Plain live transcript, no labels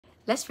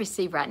Let's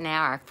receive right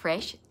now our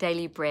fresh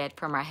daily bread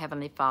from our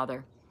Heavenly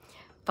Father.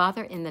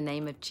 Father, in the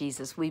name of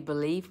Jesus, we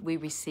believe we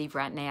receive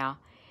right now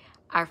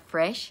our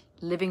fresh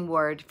living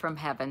word from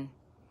heaven.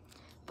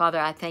 Father,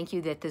 I thank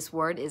you that this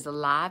word is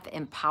alive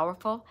and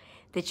powerful,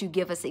 that you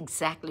give us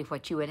exactly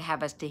what you would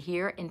have us to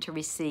hear and to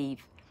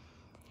receive.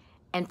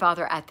 And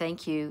Father, I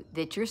thank you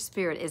that your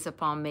Spirit is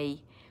upon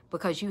me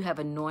because you have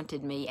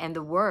anointed me. And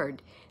the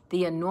word,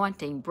 the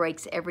anointing,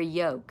 breaks every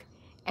yoke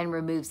and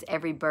removes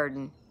every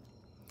burden.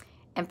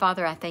 And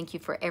Father, I thank you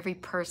for every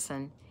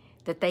person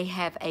that they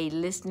have a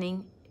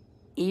listening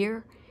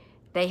ear,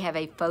 they have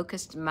a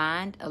focused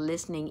mind, a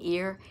listening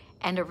ear,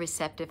 and a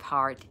receptive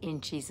heart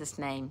in Jesus'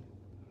 name.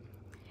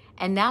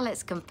 And now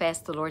let's confess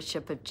the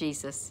Lordship of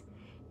Jesus.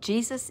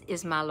 Jesus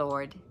is my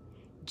Lord.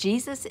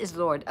 Jesus is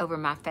Lord over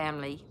my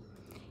family.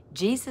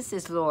 Jesus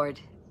is Lord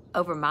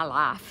over my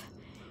life.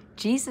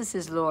 Jesus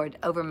is Lord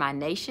over my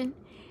nation,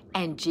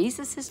 and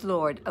Jesus is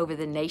Lord over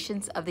the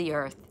nations of the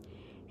earth.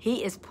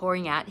 He is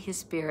pouring out his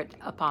Spirit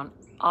upon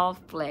all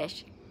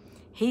flesh.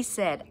 He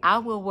said, I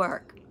will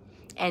work,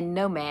 and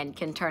no man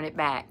can turn it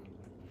back.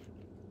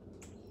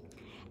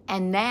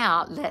 And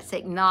now let's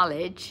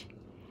acknowledge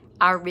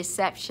our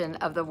reception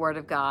of the Word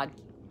of God.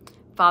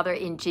 Father,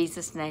 in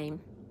Jesus' name,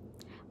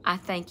 I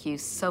thank you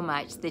so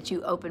much that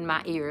you opened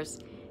my ears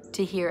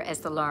to hear as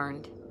the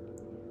learned.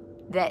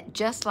 That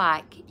just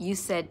like you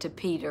said to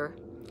Peter,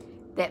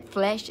 that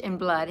flesh and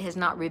blood has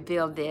not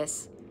revealed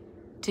this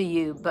to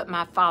you, but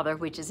my Father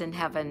which is in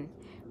heaven.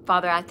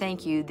 Father, I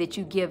thank you that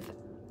you give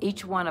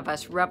each one of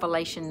us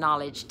revelation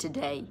knowledge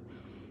today.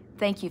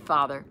 Thank you,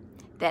 Father,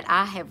 that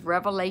I have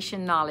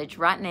revelation knowledge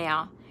right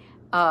now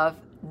of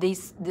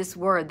this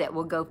word that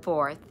will go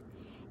forth.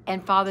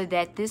 And Father,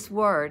 that this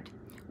word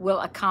will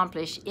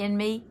accomplish in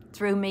me,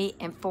 through me,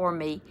 and for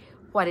me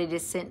what it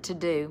is sent to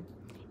do,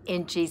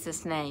 in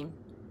Jesus' name.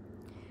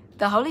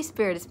 The Holy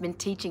Spirit has been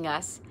teaching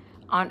us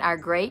on our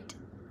great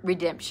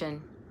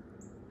redemption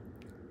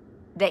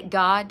that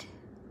God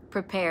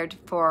prepared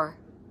for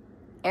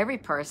every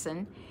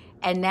person.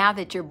 And now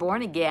that you're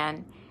born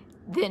again,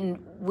 then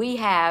we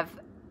have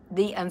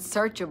the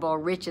unsearchable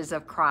riches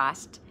of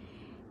Christ.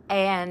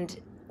 And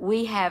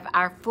we have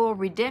our full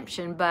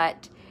redemption,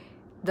 but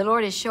the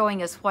Lord is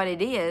showing us what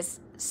it is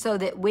so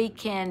that we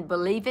can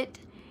believe it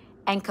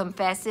and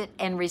confess it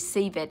and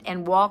receive it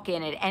and walk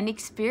in it and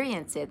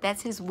experience it.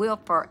 That's his will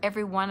for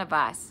every one of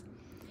us.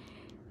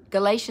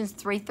 Galatians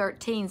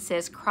 3:13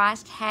 says,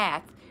 Christ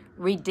hath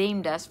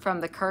redeemed us from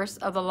the curse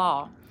of the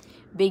law,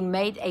 being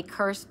made a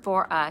curse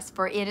for us.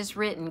 For it is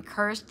written,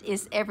 Cursed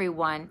is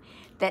everyone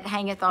that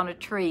hangeth on a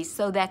tree,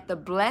 so that the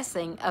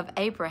blessing of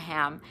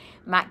Abraham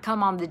might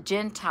come on the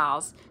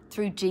Gentiles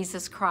through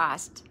Jesus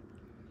Christ.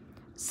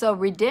 So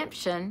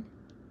redemption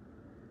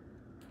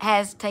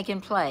has taken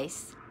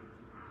place.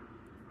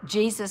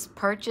 Jesus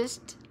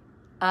purchased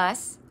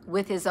us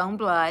with his own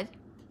blood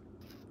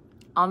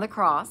on the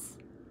cross,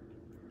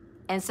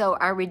 and so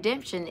our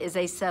redemption is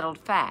a settled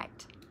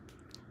fact.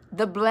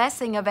 The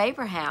blessing of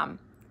Abraham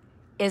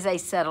is a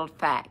settled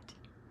fact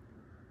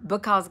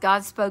because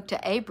God spoke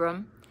to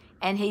Abram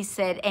and he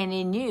said, and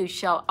in you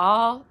shall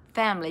all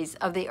families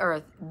of the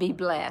earth be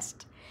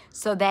blessed.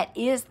 So that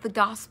is the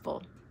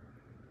gospel.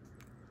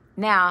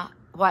 Now,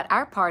 what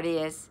our part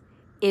is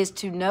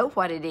to know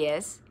what it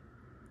is,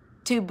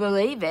 to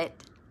believe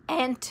it,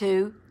 and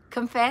to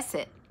confess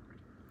it.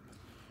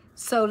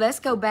 So let's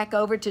go back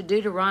over to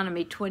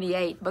Deuteronomy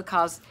 28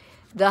 because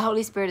the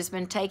Holy Spirit has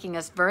been taking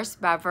us verse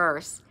by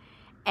verse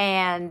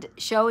and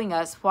showing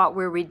us what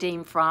we're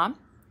redeemed from,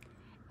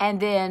 and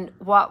then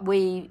what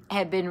we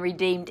have been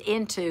redeemed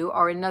into,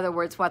 or in other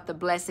words, what the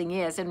blessing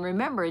is. And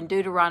remember, in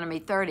Deuteronomy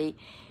 30,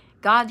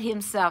 God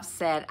himself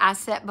said, I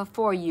set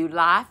before you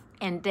life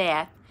and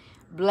death,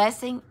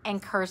 blessing and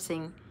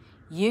cursing.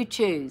 You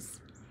choose.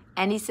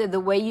 And he said, the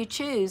way you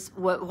choose,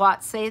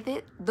 what saith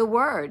it? The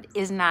word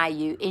is nigh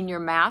you, in your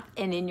mouth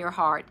and in your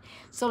heart.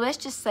 So let's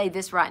just say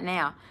this right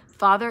now.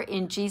 Father,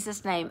 in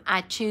Jesus' name,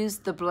 I choose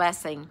the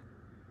blessing.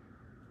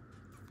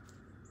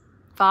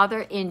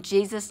 Father, in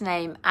Jesus'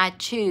 name, I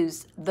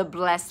choose the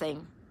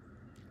blessing.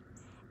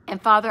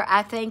 And Father,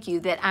 I thank you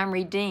that I'm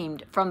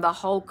redeemed from the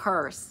whole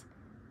curse,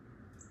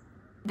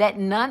 that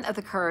none of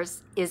the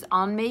curse is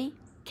on me,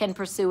 can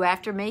pursue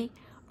after me,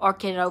 or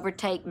can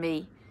overtake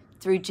me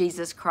through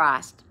Jesus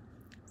Christ.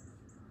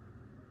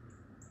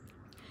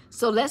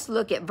 So let's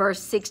look at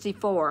verse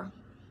 64.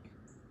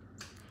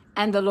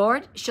 And the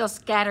Lord shall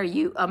scatter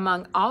you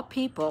among all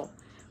people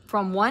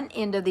from one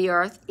end of the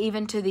earth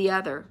even to the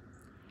other.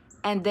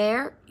 And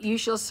there you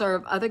shall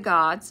serve other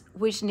gods,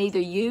 which neither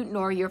you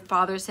nor your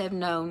fathers have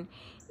known,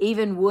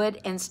 even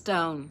wood and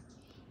stone.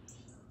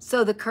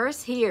 So the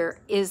curse here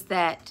is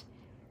that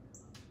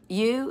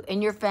you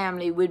and your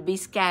family would be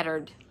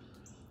scattered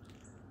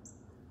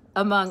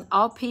among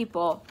all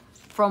people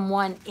from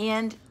one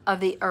end of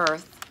the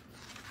earth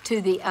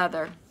to the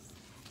other.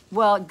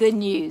 Well, good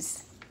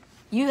news.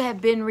 You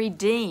have been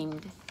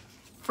redeemed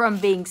from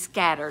being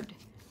scattered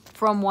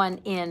from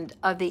one end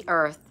of the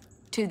earth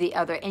to the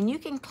other. And you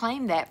can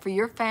claim that for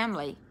your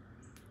family.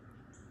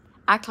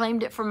 I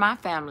claimed it for my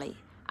family.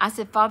 I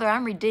said, Father,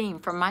 I'm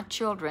redeemed from my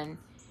children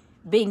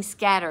being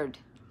scattered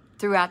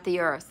throughout the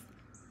earth.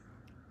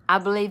 I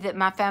believe that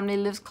my family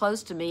lives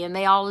close to me and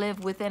they all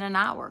live within an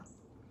hour.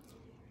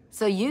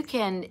 So you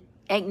can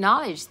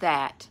acknowledge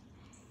that.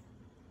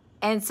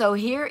 And so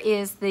here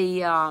is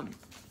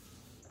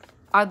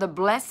are the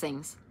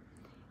blessings,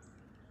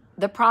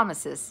 the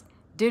promises.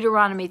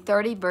 Deuteronomy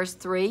 30, verse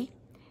 3,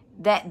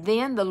 that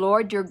then the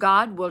Lord your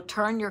God will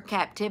turn your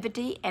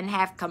captivity and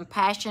have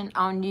compassion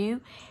on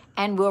you,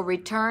 and will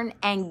return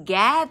and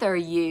gather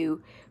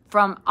you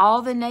from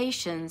all the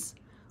nations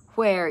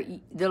where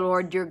the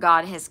Lord your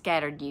God has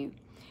scattered you.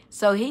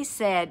 So he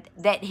said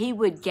that he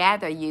would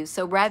gather you.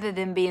 So rather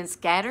than being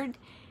scattered,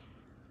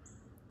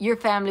 your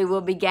family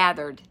will be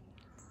gathered.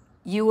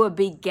 You will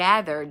be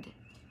gathered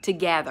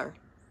together.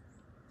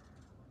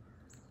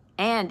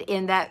 And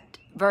in that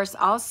verse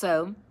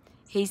also,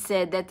 he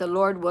said that the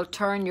Lord will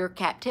turn your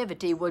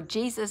captivity. Well,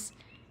 Jesus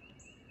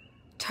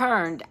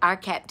turned our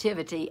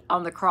captivity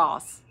on the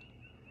cross.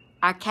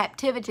 Our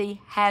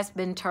captivity has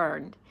been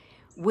turned.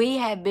 We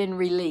have been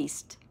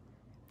released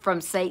from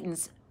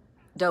Satan's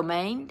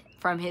domain,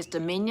 from his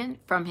dominion,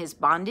 from his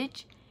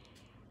bondage.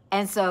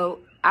 And so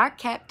our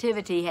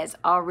captivity has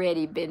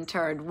already been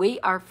turned. We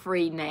are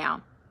free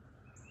now.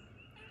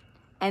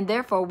 And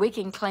therefore we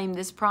can claim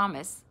this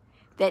promise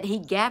that he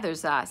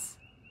gathers us.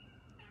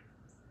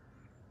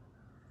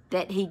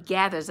 That he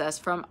gathers us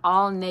from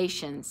all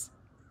nations.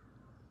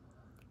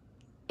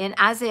 In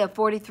Isaiah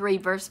 43,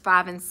 verse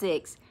 5 and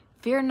 6,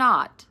 fear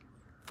not,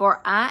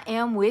 for I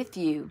am with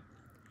you.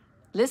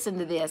 Listen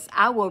to this.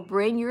 I will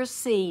bring your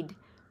seed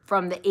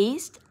from the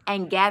east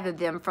and gather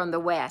them from the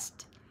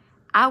west.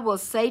 I will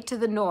say to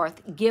the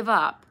north, give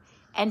up,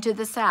 and to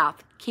the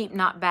south, keep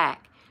not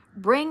back.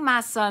 Bring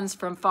my sons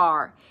from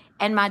far,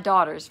 and my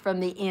daughters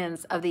from the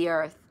ends of the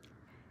earth.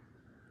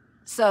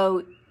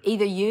 So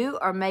either you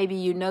or maybe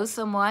you know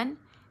someone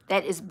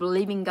that is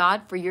believing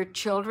God for your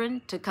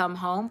children to come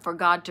home, for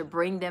God to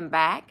bring them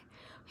back.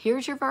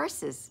 Here's your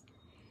verses.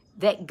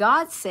 That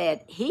God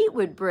said he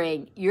would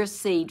bring your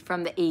seed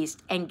from the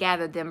east and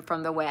gather them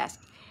from the west.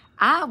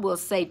 I will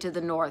say to the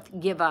north,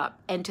 give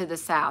up, and to the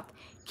south,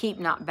 keep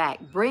not back.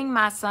 Bring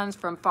my sons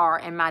from far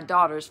and my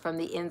daughters from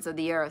the ends of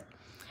the earth.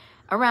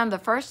 Around the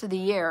first of the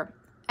year,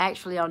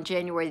 actually on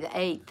January the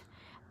 8th,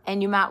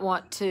 and you might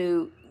want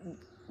to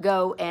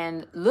go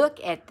and look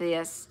at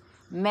this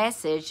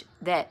message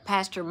that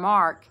Pastor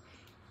Mark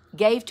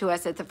gave to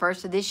us at the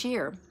first of this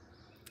year.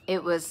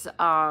 It was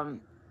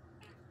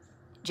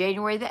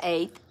January the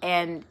 8th,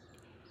 and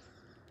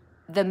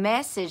the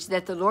message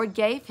that the Lord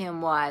gave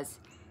him was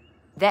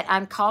that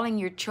I'm calling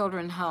your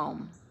children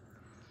home,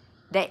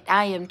 that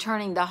I am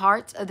turning the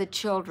hearts of the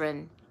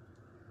children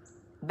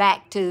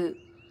back to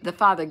the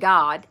Father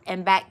God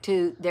and back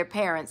to their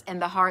parents,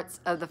 and the hearts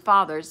of the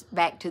fathers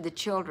back to the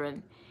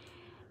children.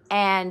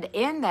 And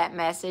in that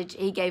message,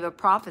 he gave a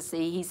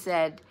prophecy. He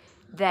said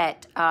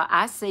that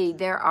I see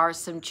there are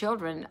some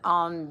children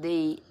on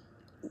the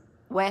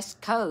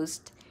West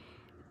Coast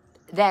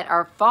that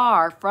are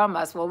far from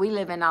us. Well, we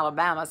live in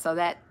Alabama, so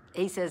that,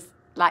 he says,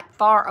 like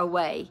far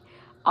away,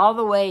 all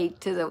the way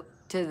to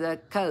the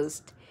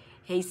coast.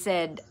 He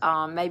said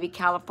maybe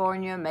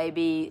California,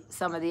 maybe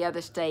some of the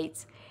other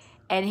states.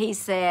 And he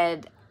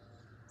said,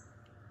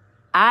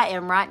 I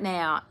am right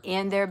now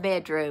in their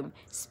bedroom,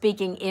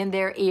 speaking in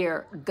their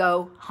ear,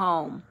 go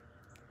home.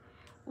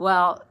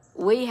 Well,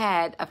 we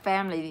had a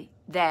family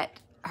that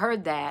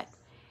heard that,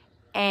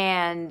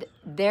 and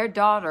their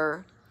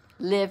daughter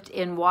lived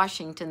in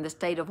Washington, the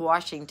state of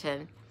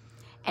Washington,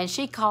 and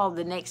she called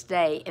the next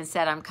day and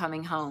said, I'm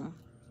coming home.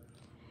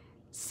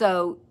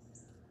 So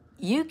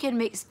you can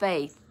mix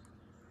faith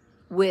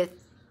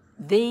with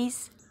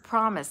these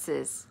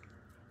promises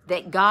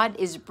that God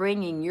is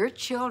bringing your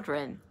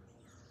children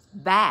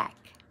back.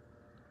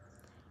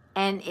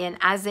 And in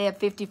Isaiah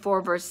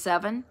 54, verse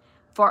 7,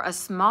 for a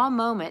small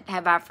moment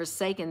have I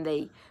forsaken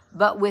thee,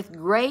 but with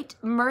great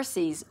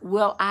mercies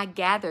will I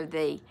gather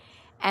thee.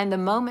 And the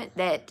moment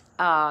that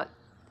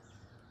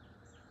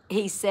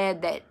he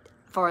said that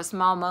for a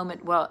small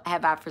moment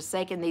have I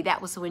forsaken thee,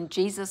 that was when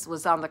Jesus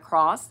was on the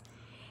cross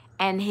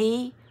and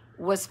he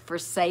was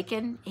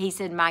forsaken. He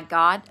said, my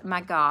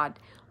God,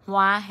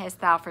 why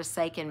hast thou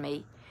forsaken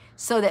me?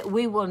 So that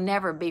we will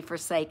never be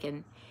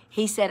forsaken.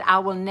 He said, I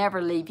will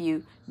never leave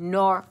you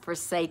nor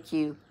forsake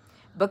you,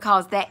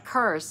 because that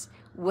curse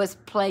was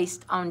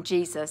placed on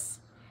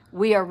Jesus.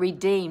 We are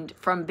redeemed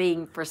from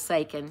being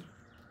forsaken.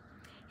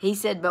 He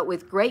said, but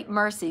with great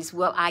mercies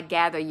will I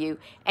gather you,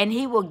 and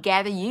he will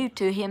gather you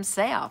to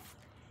himself.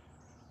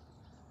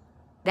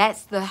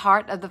 That's the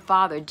heart of the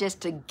Father,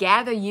 just to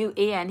gather you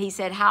in. He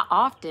said, how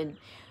often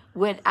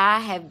would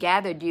I have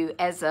gathered you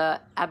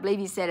I believe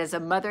he said, as a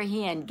mother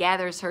hen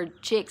gathers her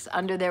chicks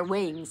under their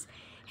wings.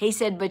 He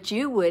said, but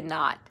you would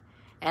not.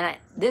 And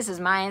this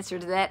is my answer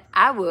to that.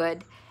 I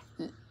would.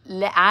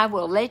 I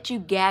will let you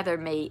gather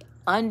me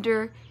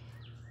under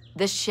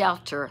the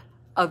shelter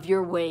of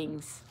your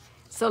wings.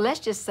 So let's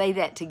just say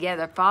that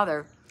together.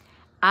 Father,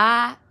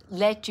 I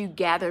let you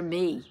gather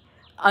me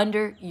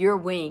under your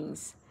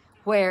wings,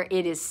 where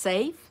it is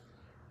safe,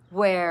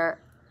 where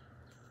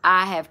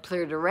I have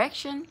clear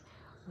direction,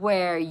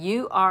 where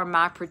you are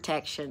my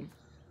protection.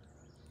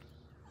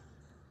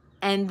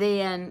 And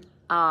then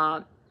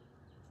I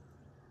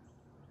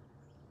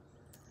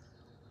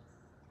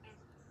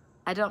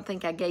don't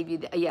think I gave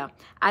you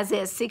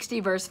Isaiah 60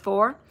 verse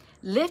 4.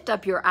 Lift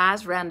up your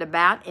eyes round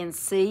about and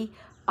see,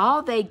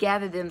 all they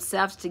gather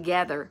themselves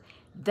together.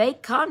 They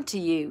come to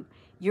you.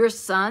 Your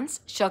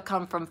sons shall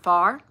come from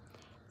far,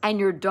 and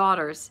your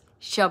daughters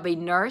shall be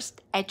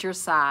nursed at your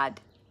side.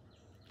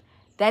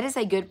 That is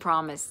a good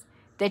promise,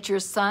 that your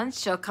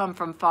sons shall come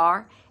from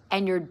far,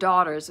 and your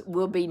daughters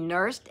will be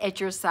nursed at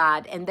your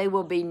side, and they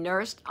will be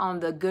nursed on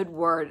the good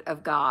word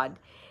of God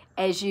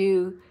as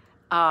you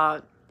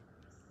are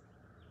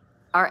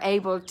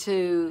able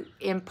to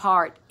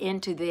impart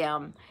into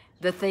them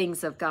the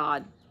things of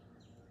God.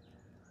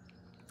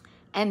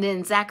 And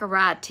then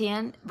Zechariah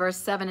 10, verse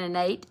 7 and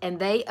 8, and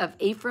they of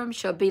Ephraim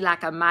shall be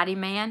like a mighty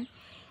man,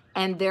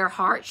 and their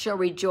heart shall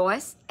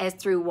rejoice as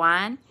through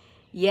wine.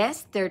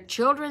 Yes, their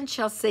children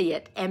shall see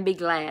it and be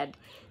glad.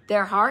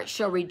 Their heart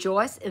shall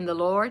rejoice in the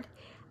Lord.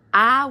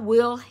 I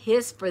will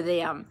hiss for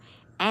them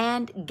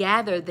and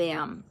gather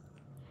them.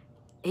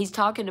 He's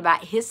talking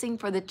about hissing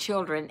for the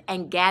children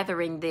and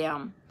gathering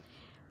them.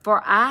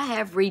 For I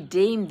have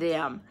redeemed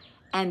them,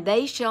 and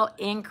they shall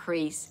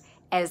increase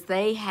as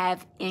they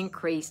have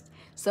increased.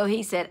 So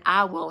he said,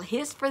 I will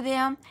hiss for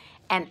them,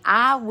 and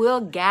I will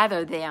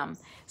gather them.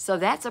 So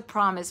that's a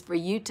promise for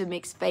you to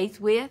mix faith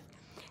with,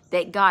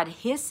 that God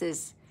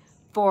hisses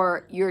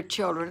for your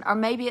children, or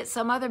maybe it's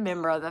some other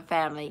member of the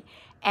family,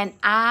 and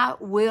I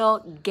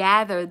will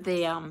gather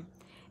them.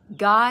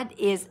 God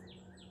is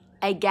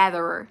a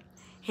gatherer.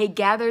 He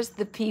gathers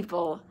the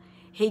people.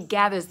 He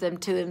gathers them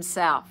to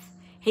himself.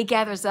 He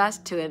gathers us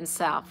to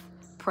himself.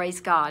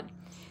 Praise God.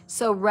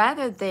 So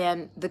rather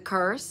than the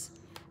curse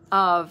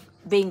of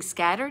being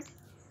scattered,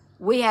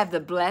 we have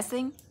the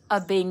blessing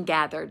of being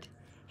gathered.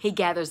 He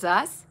gathers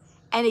us,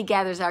 and he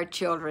gathers our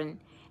children,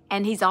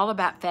 and he's all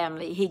about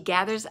family. He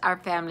gathers our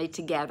family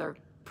together.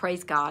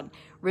 Praise God.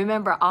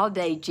 Remember, all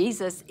day,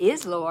 Jesus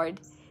is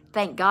Lord.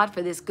 Thank God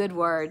for this good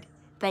word.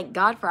 Thank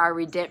God for our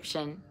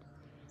redemption.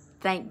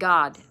 Thank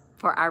God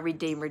for our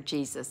Redeemer,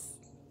 Jesus.